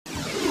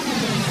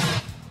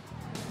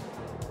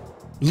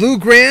Lou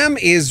Gramm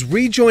is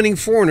rejoining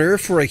Foreigner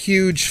for a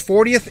huge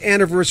 40th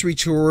anniversary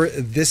tour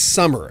this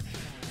summer.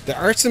 There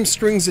are some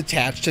strings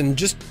attached, and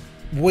just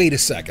wait a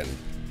second.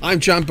 I'm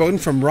John Beaudin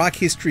from Rock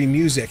History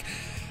Music.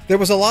 There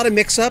was a lot of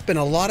mix-up and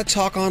a lot of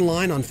talk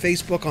online, on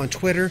Facebook, on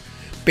Twitter,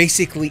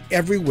 basically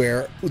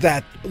everywhere,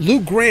 that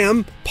Lou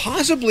Gramm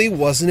possibly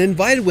wasn't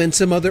invited when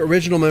some other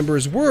original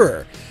members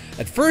were.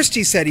 At first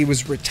he said he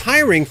was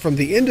retiring from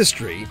the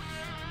industry,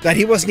 that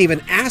he wasn't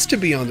even asked to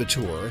be on the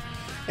tour,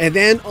 and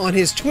then on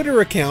his Twitter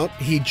account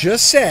he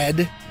just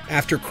said,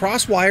 after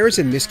crosswires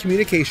and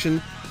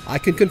miscommunication, I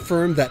can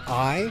confirm that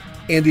I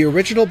and the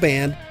original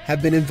band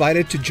have been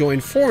invited to join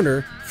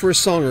Foreigner for a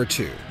song or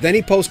two. Then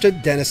he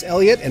posted Dennis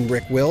Elliott and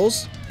Rick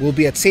Wills will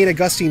be at St.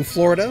 Augustine,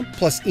 Florida,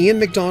 plus Ian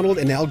McDonald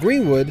and Al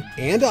Greenwood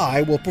and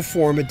I will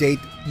perform a date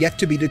yet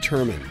to be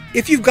determined.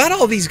 If you've got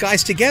all these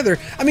guys together,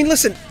 I mean,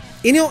 listen,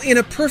 in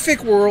a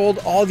perfect world,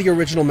 all the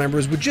original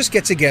members would just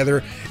get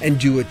together and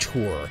do a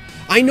tour.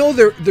 I know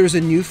there's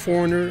a new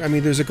Foreigner. I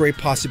mean, there's a great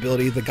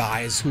possibility the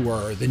guys who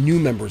are the new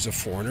members of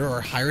Foreigner are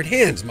hired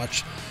hands,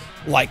 much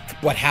like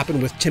what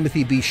happened with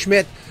Timothy B.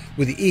 Schmidt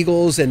with the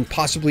Eagles and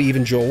possibly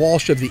even Joe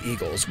Walsh of the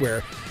Eagles,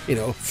 where,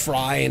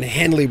 Fry and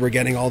Henley were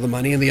getting all the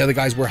money and the other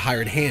guys were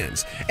hired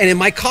hands. And it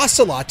might cost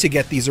a lot to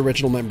get these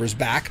original members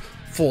back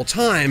full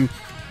time,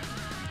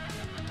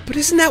 but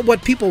isn't that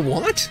what people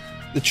want?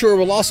 The tour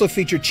will also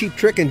feature Cheap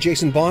Trick and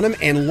Jason Bonham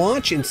and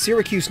launch in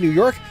Syracuse, New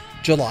York,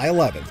 July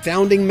 11th.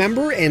 Founding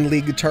member and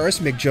lead guitarist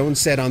Mick Jones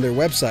said on their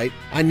website,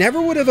 I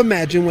never would have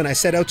imagined when I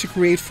set out to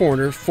create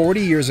Foreigner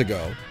 40 years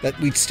ago that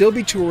we'd still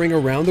be touring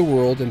around the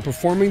world and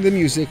performing the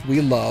music we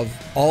love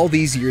all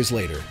these years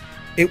later.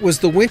 It was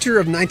the winter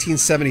of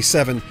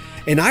 1977,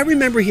 and I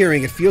remember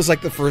hearing It Feels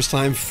Like the First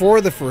Time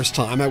for the first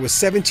time. I was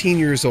 17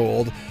 years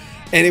old,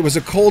 and it was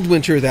a cold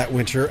winter that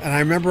winter, and I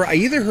remember I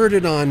either heard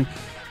it on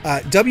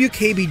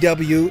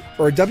WKBW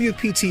or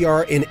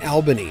WPTR in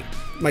Albany,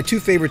 my two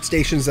favorite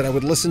stations that I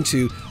would listen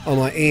to on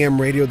my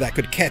AM radio that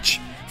could catch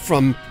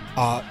from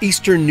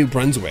eastern New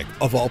Brunswick,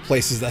 of all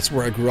places. That's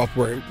where I grew up,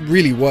 where it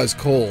really was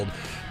cold.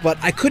 But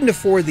I couldn't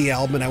afford the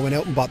album, and I went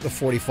out and bought the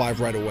 45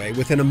 right away.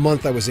 Within a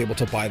month, I was able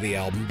to buy the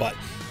album. But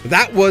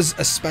that was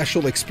a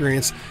special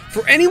experience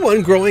for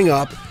anyone growing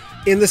up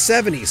in the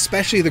 70s,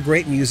 especially the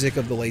great music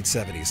of the late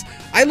 70s.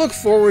 I look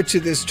forward to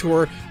this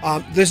tour.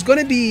 There's going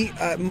to be,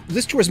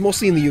 this tour is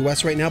mostly in the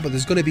US right now, but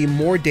there's going to be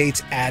more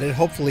dates added.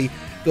 Hopefully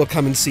they'll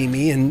come and see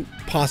me, and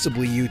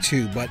possibly you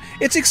too. But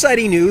it's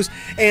exciting news.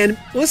 And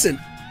listen,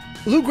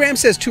 Lou Gramm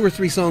says 2 or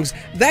 3 songs.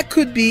 That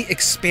could be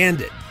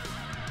expanded,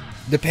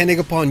 depending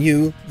upon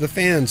you, the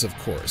fans, of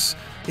course.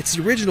 It's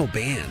the original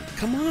band.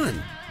 Come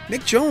on,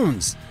 Mick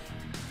Jones.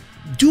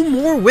 Do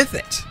more with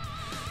it.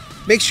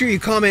 Make sure you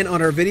comment on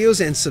our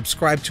videos and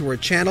subscribe to our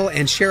channel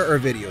and share our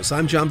videos.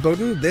 I'm John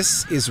Beaudin.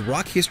 This is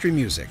Rock History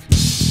Music.